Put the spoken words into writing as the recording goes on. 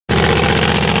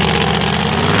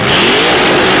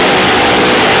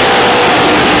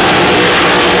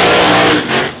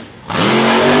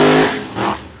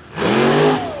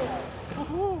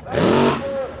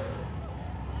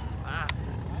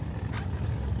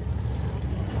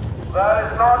That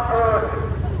is not good.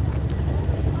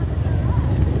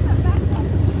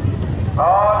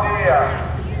 Oh dear.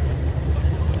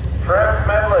 Trev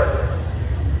Smedley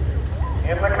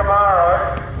in the Camaro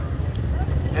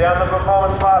down the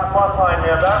performance class plus lane.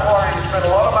 Now don't worry, you spent a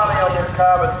lot of money on this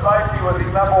car, but safety was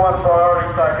his #1 priority,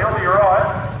 so he'll be right.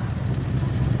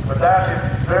 But that is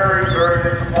very, very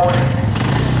disappointing.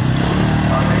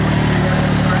 I think we need to get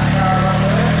the straight car up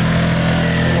there.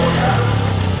 See what happens.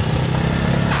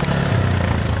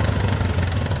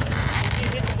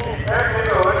 He definitely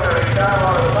do it, and he's down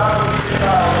on the back of the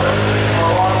car. I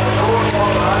want the doors on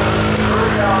the 100, the crew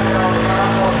down here on the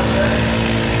back of the set.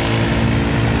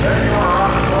 Then you want to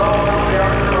run the 12 down the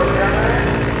other two again there.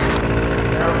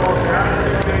 Now of course, the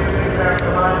only thing we need to do down to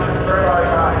the main is straight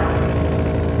okay.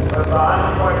 But the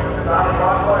only place, the only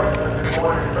one place that's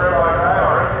important is straight okay. I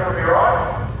reckon it'll be right.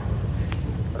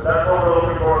 But that's what we're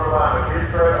looking for at the moment. Is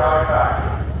straight okay.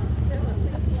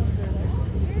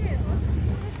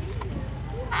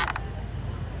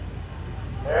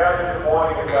 How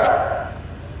disappointing is that?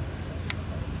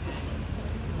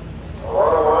 A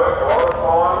lot of work, a lot of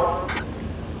time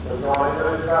has gone into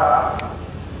this car.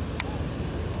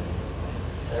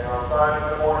 And I'm saying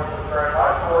this morning to the track,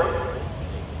 hopefully,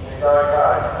 he's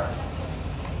okay.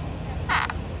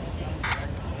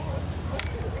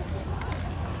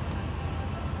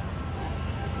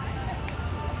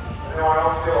 Anyone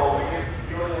else still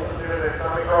feeling and consider their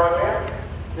stomach right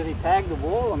now? Did he tag the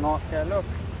wall or not? Yeah, look.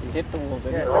 He hit the wall,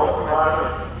 didn't he?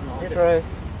 Yeah, True.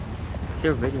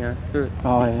 Still video. Good.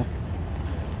 Oh, yeah.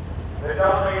 They're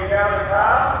telling me he's out of the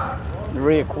car? The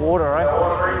rear quarter, right?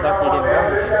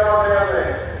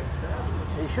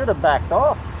 He should have backed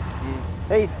off.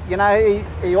 He, you know,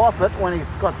 he off it when he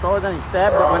got sides and he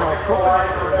stabbed it when it was crooked.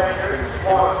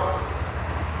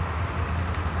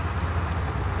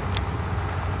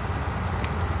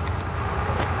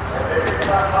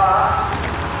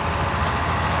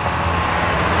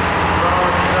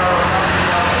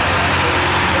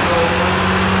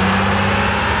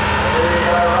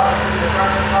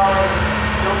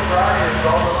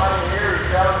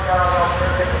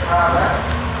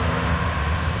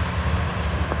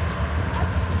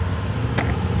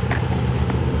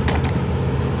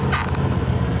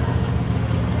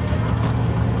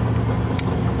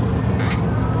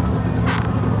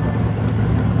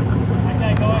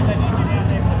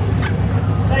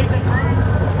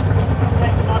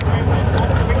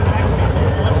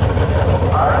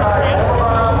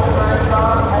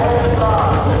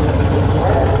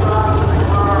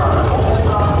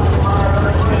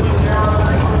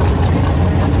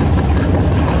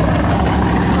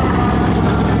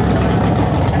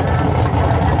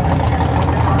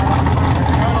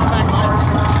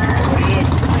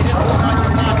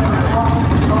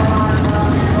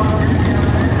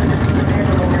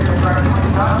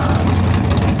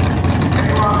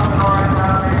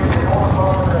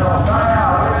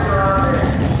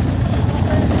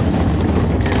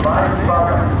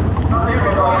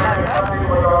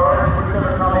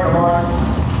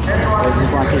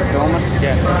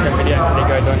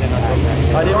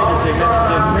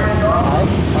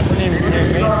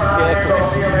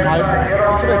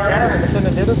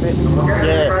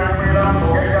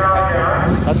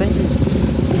 I think he's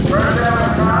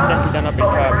definitely done up his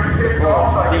car before.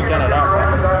 He's done it up.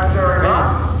 Man.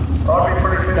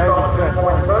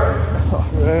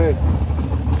 Rude.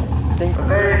 Think.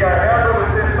 There you go. How good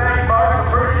is this thing, folks?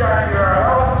 Appreciate your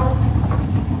help.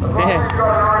 Yeah.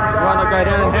 You want to go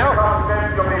down and help?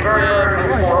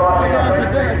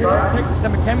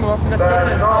 Take the camera off and let's get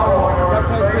the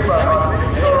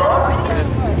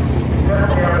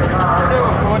still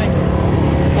recording.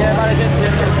 Yeah, but I didn't see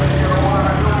it.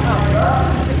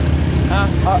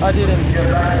 I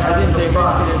didn't see it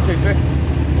because it was too quick.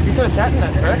 You sort of sat in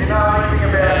that, correct? He's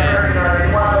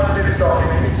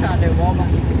trying to do warm up.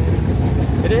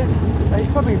 It is?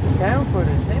 He's probably down for it,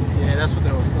 isn't he? Yeah, that's what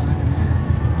they were saying.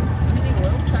 Did he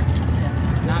world track?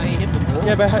 No, he hit the ball.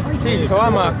 Yeah, but see his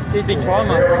tyre mark. See his big tyre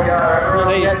mark. So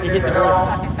he actually hit the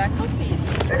ball.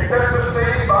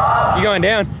 You going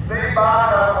down? Steve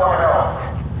Barr doesn't want to help.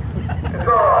 It's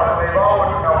alright, Steve, I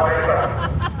wouldn't help either.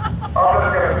 I'm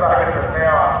just going to say this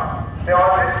now. Now,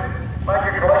 I did make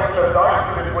a collection of notes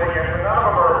for this weekend, but none of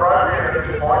them are appropriate at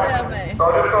this point. Yeah, so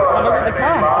I just thought I'd look at the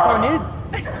car. It's on you.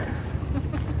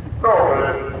 It's all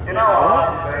good. You know I love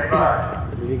you, Steve,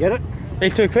 mate. Did you get it?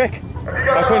 He's too quick.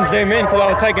 I couldn't zoom in because I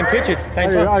was taking pictures. I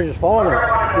was just following it.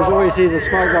 There's always sees the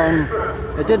smoke going.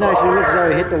 It didn't actually look as though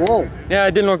he hit the wall. Yeah,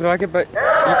 it didn't look like it, but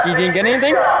you didn't get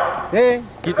anything? Yeah.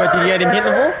 But did you get him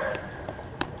hitting the wall?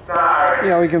 No.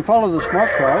 Yeah, we can follow the smoke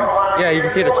trail. Yeah, you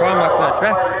can see the tire marks on the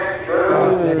track.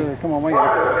 Come on, wake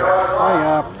up. Hurry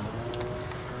up.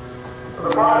 A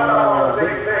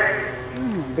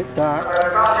bit dark.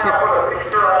 Shit.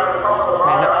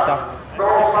 Man, that sucked.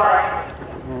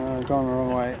 Gone the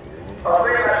wrong way.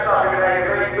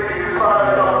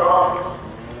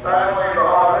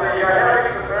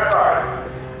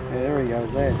 Yeah, there he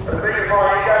goes there.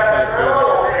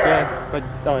 Yeah, but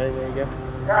oh, there you go.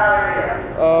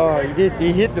 Oh,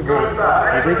 he hit the ball. He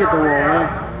did get the wall,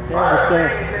 yeah. Just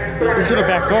He should have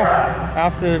backed off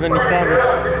after when he started.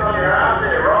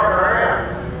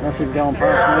 that's him going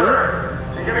past me.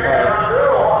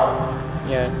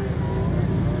 Yeah.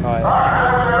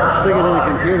 Stick it in the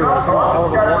computer, I think I'll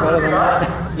hold it a lot better than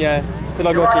that. Yeah. Till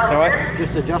I got your side.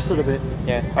 Just adjust it a bit.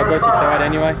 Yeah, I got your side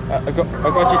anyway. I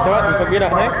got your side in the computer,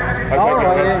 hey?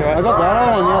 I got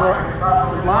that on the other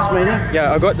last meeting.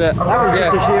 Yeah, I got that. That was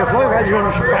just a sheer fluke. I just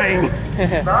went bang.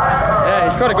 Yeah,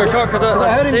 he's got a good shot because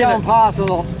I heard him going past and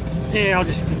I thought, yeah, I'll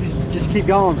just keep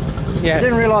going. Yeah. I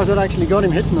didn't realise I'd actually got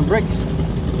him hitting the brick.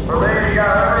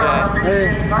 Yeah.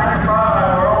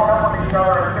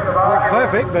 Not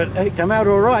perfect, but it came out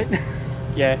all right.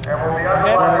 Yeah.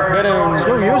 Yeah,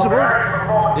 Still usable.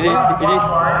 It is.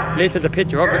 At least there's a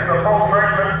picture of it.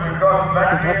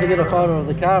 I'll have to get a photo of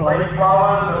the car later.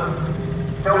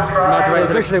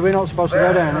 Officially, we're not supposed to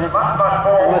go down there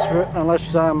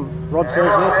unless Rod says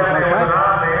yes, it's okay.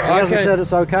 He hasn't said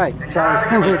it's okay, so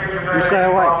you stay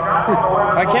away.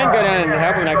 I can go down and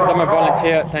help him now because I'm a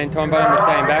volunteer at the same time, but I'm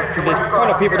staying back because there's quite a lot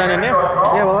of people down in there.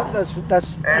 Yeah, well, that's well, the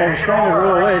standard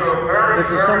rule is if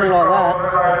there's something like that,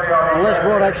 unless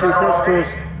Rod actually says to us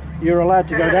you're allowed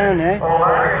to go down there,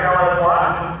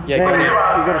 Yeah, then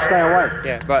you've got to stay away.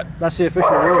 Yeah, but that's the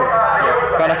official rule.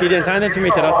 Yeah, but like he didn't say anything to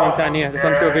me, so that's why I'm staying here. That's why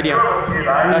I'm still video.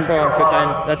 That's why I'm still saying.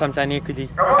 That's why I'm staying here because he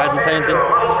hasn't said anything.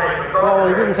 Well,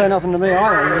 he didn't say nothing to me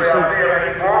either. He just said,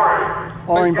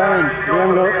 "Orange bane,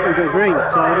 we've got green,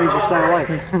 so that means you stay away."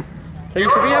 So you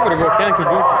should be able to walk down because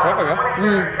you're a photographer.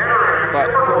 But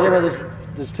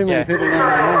there's too many people down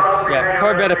there now. Yeah,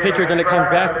 probably better picture when it comes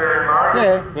back.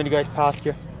 Yeah. When he goes past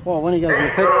you. Well, when he goes in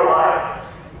the pit.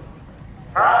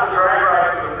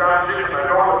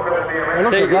 It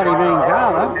looks a bloody mean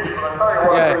car though.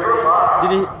 Yeah.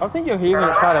 Did he? I think you're here when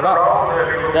it started up.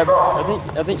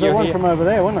 I think you're one here. from over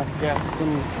there, wasn't it? Yeah. From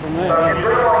there.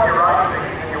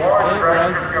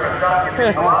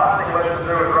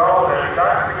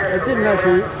 It didn't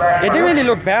actually. It didn't really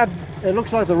look bad. It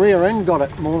looks like the rear end got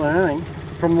it more than anything,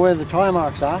 from where the tyre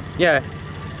marks are. Yeah.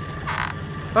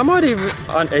 I might even.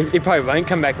 He probably won't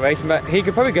come back racing, but he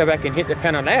could probably go back and hit the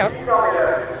panel out.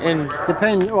 And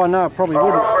depends. Well, no, it probably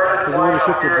wouldn't, because it would have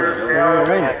shifted the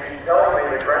rear end.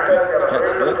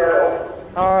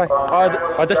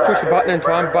 I just pushed the button in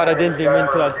time, but I didn't zoom in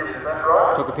because I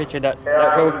took a picture of that.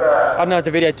 That's all. I don't know if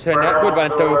the video turned out good, but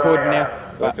I'm still recording now.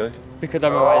 Okay. Because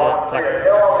I'm away there. Like,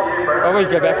 I always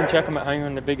go back and check them at home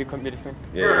on the bigger computer screen.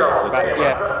 Yeah. But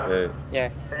yeah.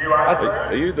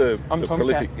 Are you the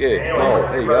prolific? Yeah. Oh,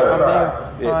 there you go. I'm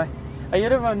there. Yeah. Hi. Are you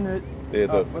the one that? Yeah,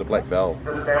 the black valve.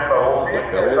 Black velvet. Oh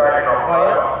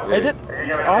yeah. Is it?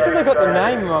 I think I got the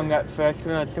name wrong at first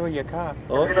when I saw your car.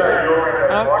 Okay.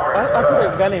 I put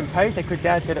it Valley and Pace because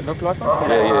Dad said it looked like one.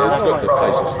 Yeah, it's got the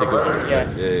Pace and stickers on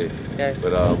it. Yeah.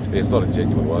 But it's not a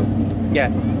genuine one. Yeah.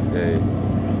 Yeah.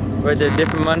 Or is it a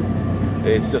different one?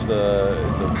 Yeah, it's just a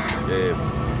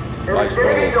base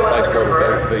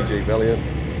model VG Valiant.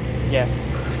 Yeah.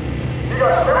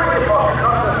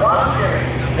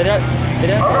 It has.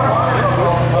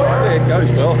 Yeah, it goes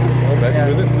well. I'm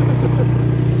happy with it.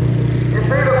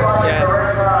 Yeah.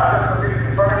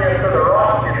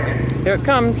 Here it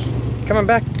comes. It's coming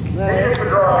back. It's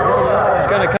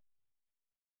gonna come.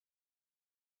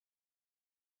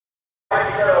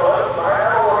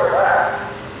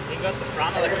 You got the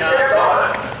front of the car too.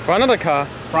 Front of the car?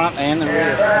 Front and the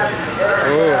rear.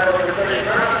 Oh.